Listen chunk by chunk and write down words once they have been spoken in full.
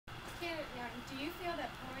Do you feel that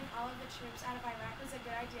pulling all of the troops out of Iraq was a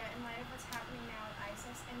good idea in light of what's happening now with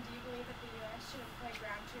ISIS? And do you believe that the U.S. should employ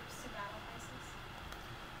ground troops to battle ISIS?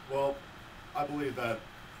 Well, I believe that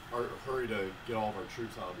our hurry to get all of our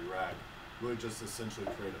troops out of Iraq really just essentially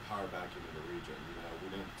created a power vacuum in the region. You know, we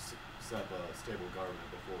didn't set up a stable government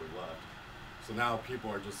before we left. So now people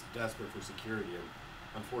are just desperate for security, and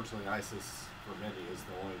unfortunately ISIS, for many, is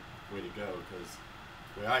the only way to go, because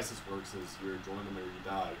the way ISIS works is you join them or you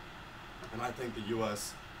die. And I think the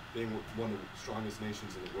U.S., being one of the strongest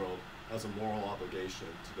nations in the world, has a moral obligation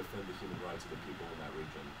to defend the human rights of the people in that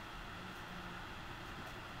region.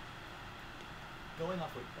 Going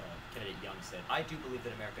off what candidate Young said, I do believe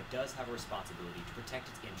that America does have a responsibility to protect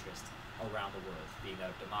its interests around the world, being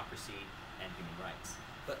that of democracy and human rights.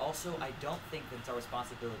 But also, I don't think that it's our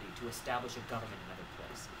responsibility to establish a government in another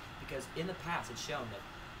place. Because in the past, it's shown that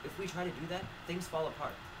if we try to do that, things fall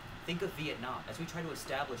apart. Think of Vietnam. As we try to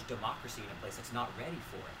establish democracy in a place that's not ready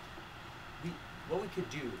for it, what we could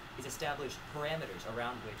do is establish parameters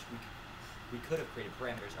around which we could have created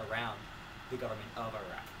parameters around the government of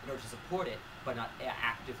Iraq in order to support it, but not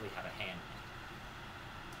actively have a hand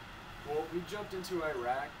in it. Well, we jumped into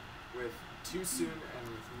Iraq with too soon and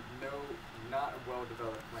with not a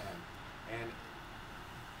well-developed plan. And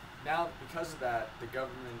now, because of that, the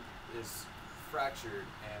government is fractured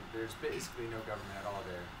and there's basically no government at all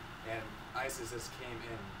there. And ISIS has came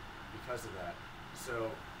in because of that.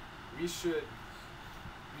 So we shouldn't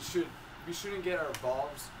get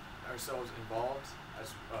ourselves involved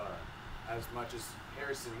as much as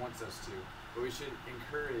Harrison wants us to, but we should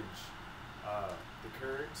encourage the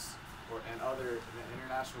Kurds and the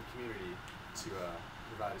international community to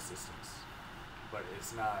provide assistance. But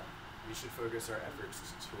it's not. We should focus our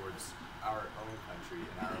efforts towards our own country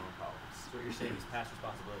and our own problems. So what you're saying is pass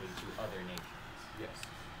responsibility to other nations. Yes.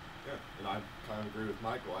 Yeah, and I kind of agree with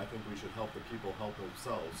Michael. I think we should help the people help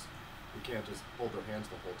themselves. We can't just hold their hands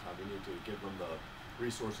the whole time. We need to give them the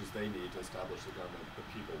resources they need to establish the government the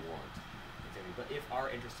people want. Exactly. But if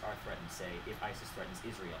our interests are threatened, say, if ISIS threatens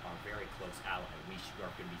Israel, our very close ally, we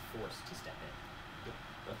are going to be forced to step in. Yeah,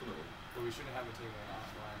 definitely. But we shouldn't have entangling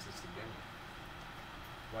alliances to begin with.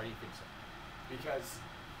 Why do you think so? Because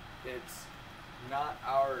it's not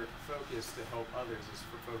our focus to help others, it's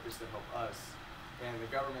for focus to help us. And the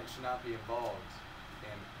government should not be involved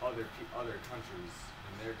in other countries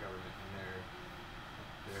and their government and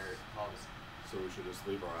their policy. So we should just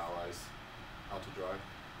leave our allies out to dry?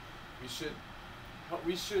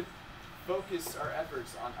 We should focus our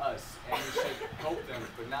efforts on us, and we should help them,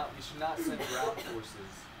 but we should not send ground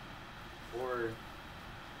forces or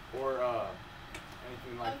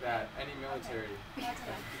anything like that. Any military.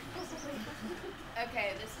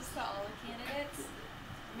 Okay, this is to all the candidates.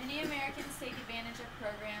 Many Americans take advantage of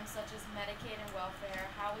programs such as Medicaid and welfare.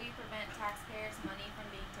 How will you prevent taxpayers' money from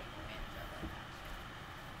being taken advantage of?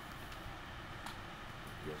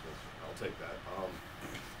 Yes, I'll take that.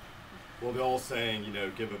 Well, the old saying, you know,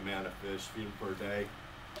 give a man a fish, feed him for a day.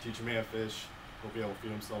 Teach a man to fish, he'll be able to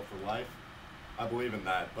feed himself for life. I believe in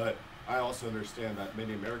that, but I also understand that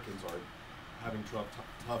many Americans are having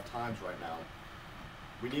tough times right now.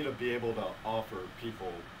 We need to be able to offer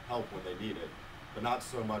people help when they need it, but not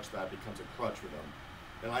so much that it becomes a crutch for them.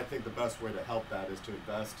 And I think the best way to help that is to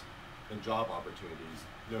invest in job opportunities.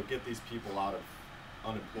 You know, get these people out of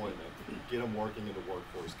unemployment, get them working in the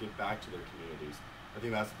workforce, get back to their communities. I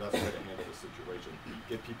think that's the best way to handle the situation.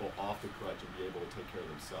 Get people off the crutch and be able to take care of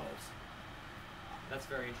themselves. That's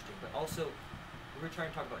very interesting. But also, we were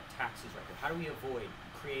trying to talk about taxes right there. How do we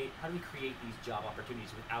create these job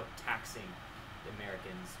opportunities without taxing the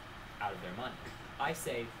Americans out of their money? I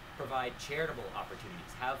say provide charitable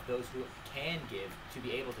opportunities. Have those who can give to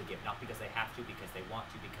be able to give, not because they have to, because they want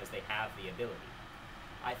to, because they have the ability.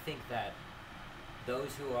 I think that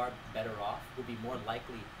those who are better off would be more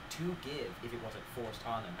likely to give if it wasn't forced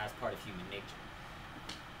on them as part of human nature.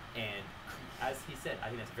 And as he said, I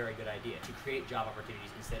think that's a very good idea, to create job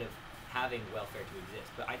opportunities instead of having welfare to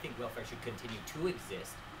exist. But I think welfare should continue to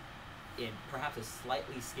exist in perhaps a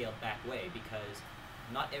slightly scaled back way, because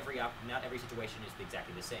not every situation is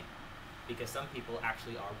exactly the same. Because some people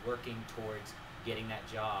actually are working towards getting that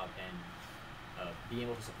job and being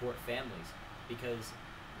able to support families. Because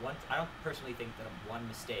I don't personally think that one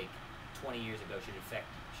mistake 20 years ago should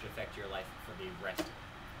affect your life for the rest of it.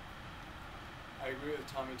 I agree with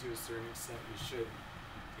Tommy to a certain extent. We should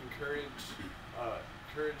encourage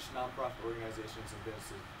nonprofit organizations and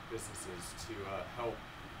businesses to help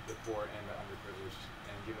the poor and the underprivileged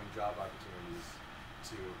and give them job opportunities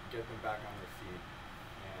to get them back on their feet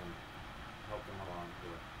and help them along.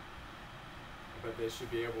 But they should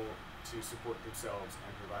be able to support themselves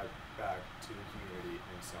and provide back to the community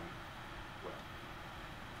in some way.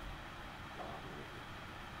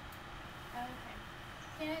 Okay.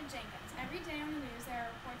 Candidate Jenkins, every day on the news there are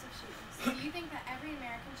reports of shootings. Do you think that every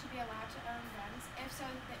American should be allowed to own guns? If so,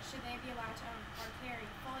 should they be allowed to own or carry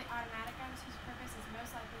fully automatic guns whose purpose is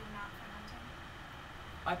most likely not for hunting?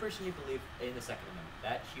 I personally believe in the Second Amendment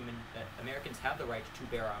that Americans have the right to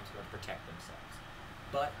bear arms in order to protect themselves.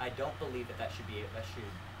 But I don't believe that should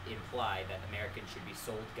imply that Americans should be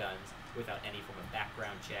sold guns without any form of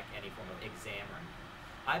background check, any form of exam or anything.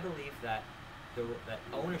 I believe that that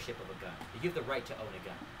ownership of a gun, you have the right to own a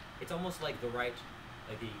gun. It's almost like the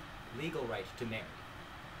legal right to marry.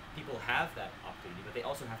 People have that opportunity, but they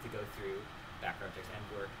also have to go through background checks and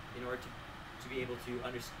work in order to be able to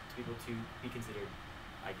be considered,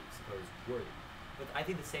 I suppose, worthy. But I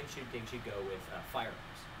think the same thing should go with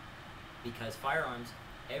firearms, because firearms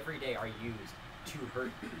every day are used to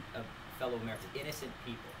hurt fellow Americans, innocent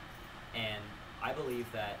people. And I believe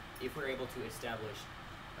that if we're able to establish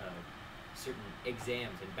certain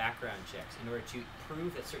exams and background checks in order to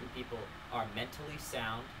prove that certain people are mentally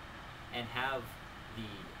sound and have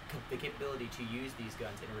the capability to use these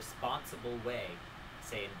guns in a responsible way,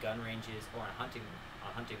 say in gun ranges or on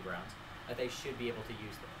hunting grounds, that they should be able to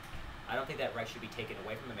use them. I don't think that right should be taken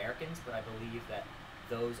away from Americans, but I believe that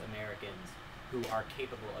those Americans who are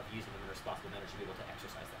capable of using them in a responsible manner should be able to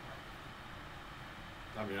exercise that right.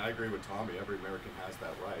 I mean, I agree with Tommy. Every American has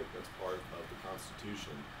that right. That's part of the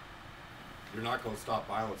Constitution. You're not going to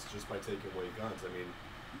stop violence just by taking away guns. I mean,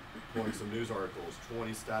 pulling some news articles,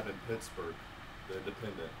 20 stabbed in Pittsburgh, The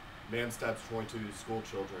Independent. Man stabs 22 school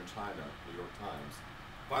children in China, New York Times.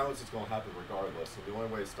 Violence is going to happen regardless, and the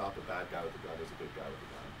only way to stop a bad guy with a gun is a good guy with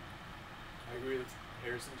a gun. I agree with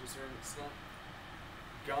Harrison to a certain extent.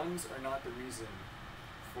 Guns are not the reason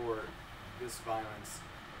for this violence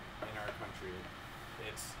in our country.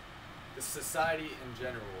 It's the society in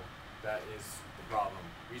general that is the problem.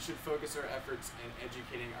 We should focus our efforts in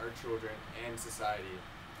educating our children and society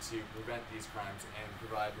to prevent these crimes and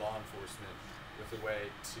provide law enforcement with a way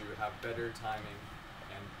to have better timing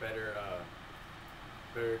and better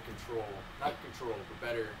control, not control, but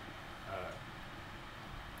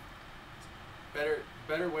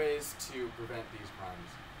better ways to prevent these crimes.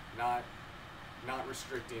 Not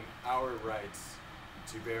restricting our rights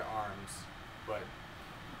to bear arms,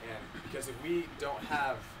 because if we don't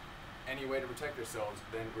have any way to protect ourselves,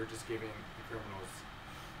 then we're just giving the criminals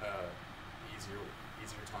easier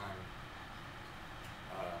time.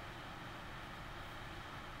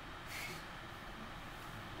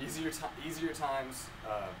 Easier times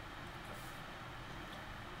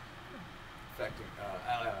affecting.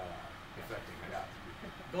 Yeah.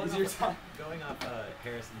 Going off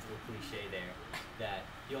Harrison's little cliche there, that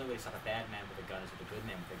the only way to stop a bad man with a gun is with a good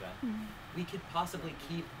man with a gun. We could possibly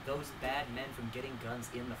keep those bad men from getting guns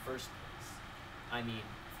in the first place. I mean,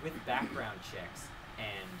 with background checks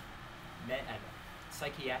and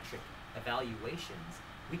psychiatric evaluations,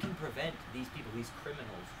 we can prevent these people, these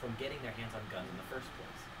criminals, from getting their hands on guns in the first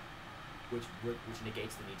place, which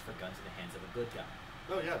negates the need for guns in the hands of a good guy.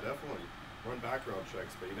 Oh yeah, definitely. Run background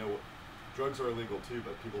checks, but drugs are illegal too,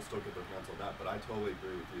 but people still get their hands on that. But I totally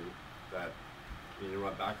agree with you that when you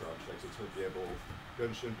run background checks,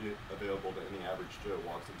 guns shouldn't be available to any average Joe who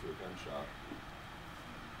walks into a gun shop.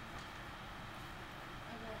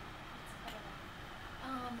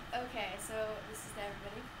 Okay, so this is to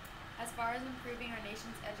everybody. As far as improving our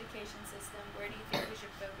nation's education system, where do you think we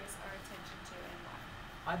should focus our attention to and why?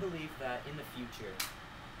 I believe that in the future,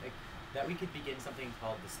 that we could begin something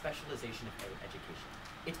called the specialization of education.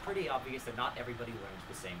 It's pretty obvious that not everybody learns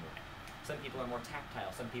the same way. Some people are more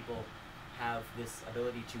tactile. Some people have this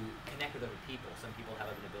ability to connect with other people. Some people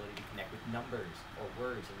have an ability to connect with numbers or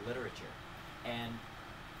words and literature. And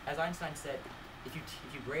as Einstein said, if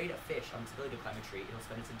you grade a fish on its ability to climb a tree, it'll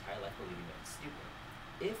spend its entire life believing that it's stupid.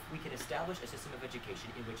 If we can establish a system of education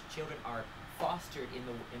in which children are fostered in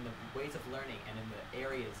the ways of learning and in the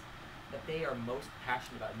areas that they are most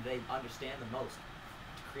passionate about and they understand the most,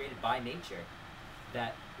 created by nature,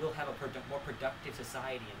 that we'll have a more productive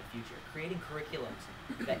society in the future. Creating curriculums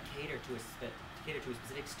that cater to a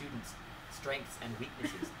specific student's strengths and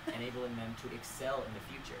weaknesses, enabling them to excel in the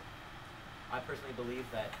future. I personally believe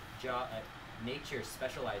that nature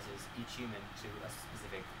specializes each human to a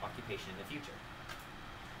specific occupation in the future.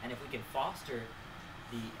 And if we can foster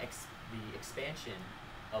the expansion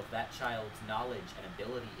of that child's knowledge and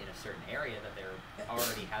ability in a certain area that they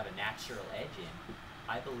already have a natural edge in,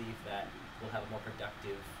 I believe that we'll have a more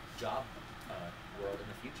productive job world in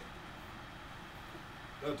the future.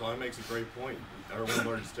 No, Don makes a great point. Everyone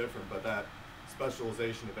learns different, but that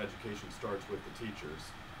specialization of education starts with the teachers.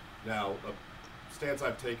 Now, a stance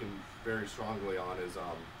I've taken very strongly on is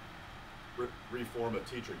reform of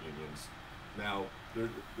teacher unions. Now,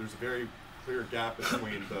 there's a very clear gap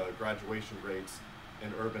between the graduation rates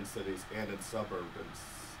in urban cities and in suburban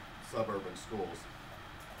schools.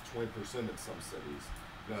 20% in some cities.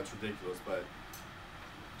 You know, it's ridiculous, but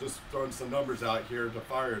just throwing some numbers out here, to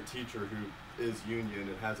fire a teacher who is union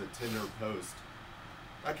and has a tenure post,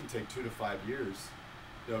 that can take 2 to 5 years.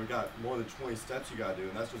 You know, we got more than 20 steps you gotta do,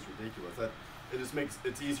 and that's just ridiculous. That it just makes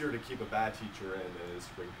it's easier to keep a bad teacher in than it is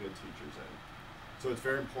to bring good teachers in. So it's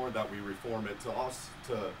very important that we reform it to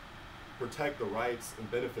protect the rights and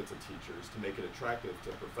benefits of teachers, to make it attractive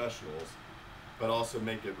to professionals, but also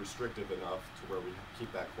make it restrictive enough to where we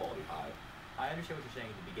keep that quality high. I understand what you're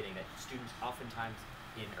saying at the beginning, that students oftentimes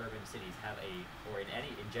in urban cities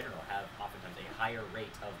in general have oftentimes a higher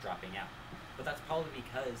rate of dropping out. But that's probably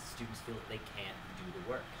because students feel that they can't do the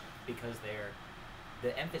work, because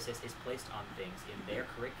the emphasis is placed on things in their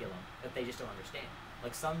curriculum that they just don't understand.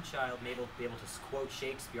 Like, some child may be able to quote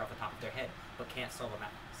Shakespeare off the top of their head, but can't solve a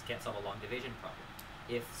long division problem.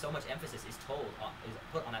 If so much emphasis is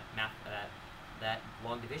put on that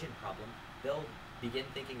long division problem, they'll begin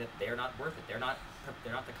thinking that they're not worth it. They're not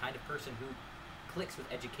the kind of person who clicks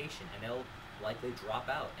with education, and they'll likely drop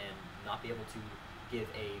out and not be able to give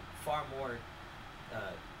a far more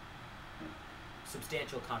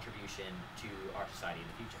substantial contribution to our society in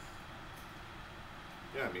the future.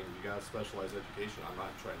 Yeah, I mean, you got specialized education. I'm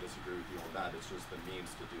not trying to disagree with you on that. It's just the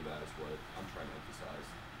means to do that is what I'm trying to emphasize.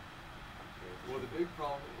 Well, the big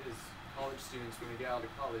problem is college students, when they get out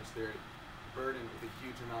of college, they're burdened with a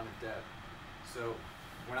huge amount of debt. So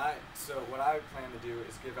what I plan to do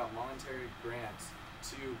is give out monetary grants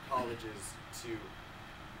to colleges to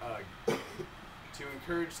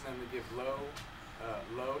encourage them to give low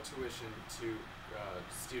tuition to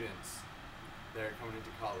students that are coming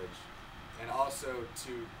into college, and also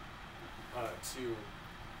to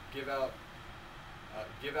give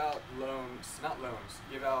out loans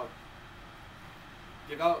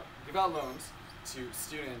to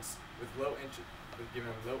students with giving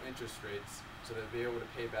them low interest rates, so that they'll be able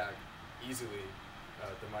to pay back easily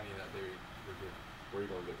the money that they were given. Where are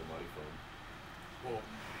you going to get the money from? Well,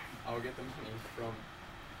 I'll get the money from.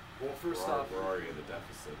 Well, first off, we're already in the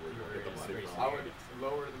deficit. Where are you going to get the money from? I would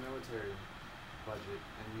lower the military budget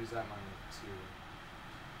and use that money to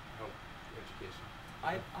help education.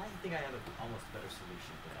 I think I have almost a better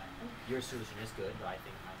solution for that. Your solution is good, but I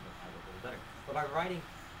think mine would have a little better. But by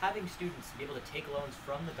having students be able to take loans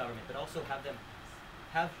from the government, but also have them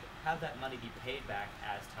have that money be paid back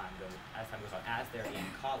as time goes on, as they're in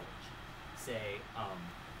college.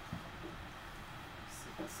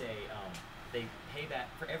 They pay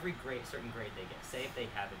back for every certain grade they get. Say if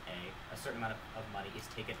they have an A, a certain amount of money is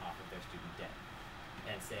taken off of their student debt.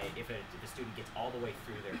 And say if a student gets all the way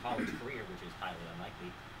through their college career, which is highly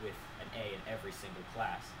unlikely, with an A in every single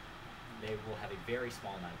class, they will have a very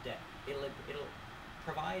small amount of debt. It'll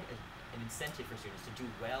provide an incentive for students to do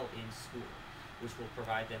well in school, which will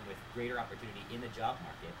provide them with greater opportunity in the job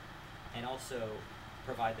market, and also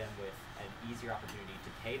provide them with an easier opportunity to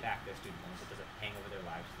pay back their student loans. It doesn't hang over them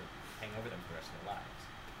for the rest of their lives.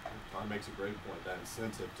 Tom makes a great point. That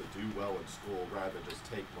incentive to do well in school rather than just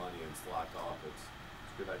take money and slack off. It's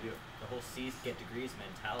a good idea. The whole C's get degrees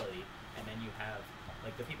mentality, and then you have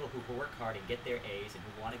like the people who work hard and get their A's and who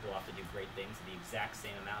want to go off to do great things at the exact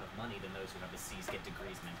same amount of money than those who have the C's get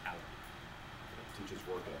degrees mentality. It teaches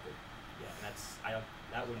work ethic. Yeah, and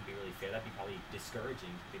that wouldn't be really fair. That'd be probably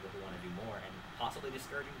discouraging to people who want to do more, and possibly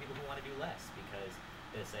discouraging people who want to do less, because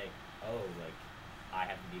they say, oh, like, I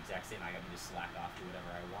have to be the exact same. I have to just slack off, do whatever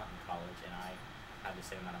I want in college, and I have the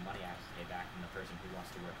same amount of money I have to pay back from the person who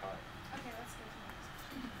wants to work hard. Okay, let's go to the next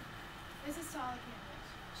question. This is to all the candidates.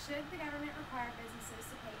 Should the government require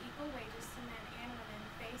businesses to pay equal wages to men and women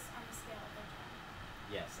based on the scale of their job?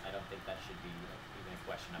 Yes, I don't think that should be even a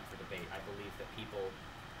question up for debate. I believe that people,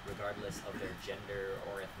 regardless of their gender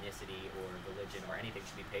or ethnicity or religion or anything,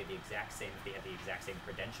 should be paid the exact same if they have the exact same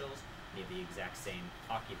credentials and they have the exact same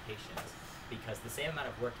occupations, because the same amount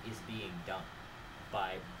of work is being done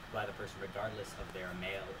by the person regardless of their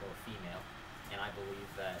male or female. And I believe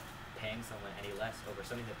that paying someone any less over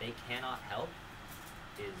something that they cannot help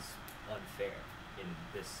is unfair in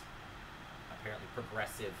this apparently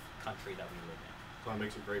progressive country that we live in. Tom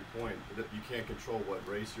makes a great point. That you can't control what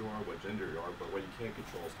race you are, what gender you are, but what you can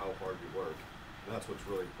control is how hard you work. And that's what's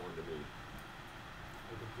really important to me.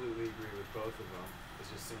 I completely agree with both of them.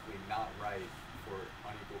 It's just simply not right for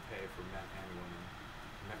unequal pay for men and women.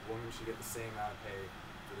 Women should get the same amount of pay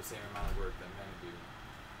for the same amount of work that men do,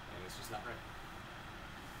 and it's just not right.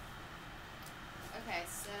 Okay,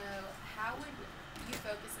 so how would you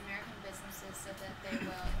focus American businesses so that they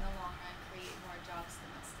will, in the long run, create more jobs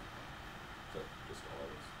domestically? So just all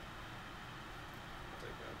of us. I'll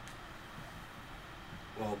take that.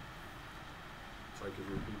 Well, sorry,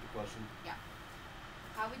 could you repeat the question? Yeah.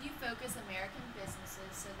 How would you focus American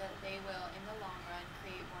businesses so that they will, in the long run,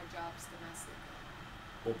 create more jobs domestically?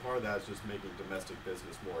 Well, part of that is just making domestic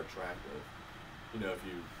business more attractive. You know, if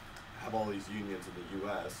you have all these unions in the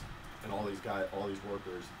U.S. and all these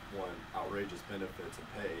workers want outrageous benefits and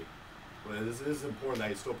pay, well, it is important that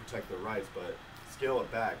you still protect their rights, but scale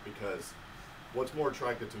it back, because what's more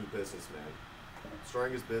attractive to a businessman?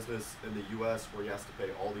 Starting his business in the U.S. where he has to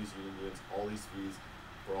pay all these unions, all these fees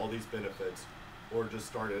for all these benefits, or just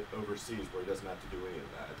start it overseas where he doesn't have to do any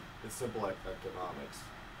of that. It's simple economics.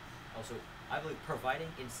 Also, I believe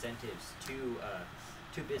providing incentives to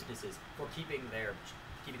businesses for keeping their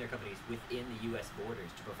companies within the U.S.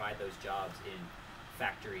 borders to provide those jobs in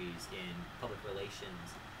factories, in public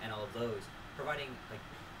relations, and all of those, providing like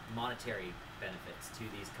monetary benefits to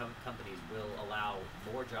these companies will allow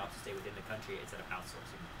more jobs to stay within the country instead of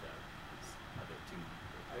outsourcing to other two.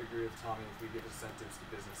 I agree with Tommy. If we give incentives to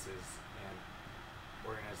businesses and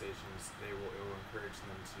organizations, it will encourage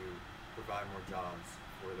them to provide more jobs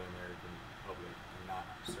for the American public and not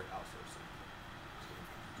start outsourcing.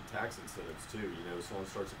 Tax incentives too. You know, if someone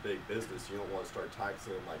starts a big business, you don't want to start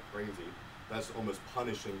taxing them like crazy. That's almost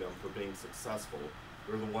punishing them for being successful.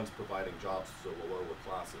 They're the ones providing jobs to the lower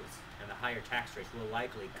classes. And the higher tax rates will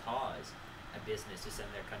likely cause a business to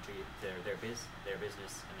send their business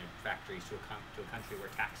and their factories to a country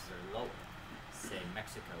where taxes are lower, say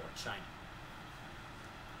Mexico or China.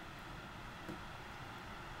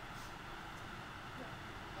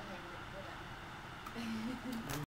 Okay, we're done.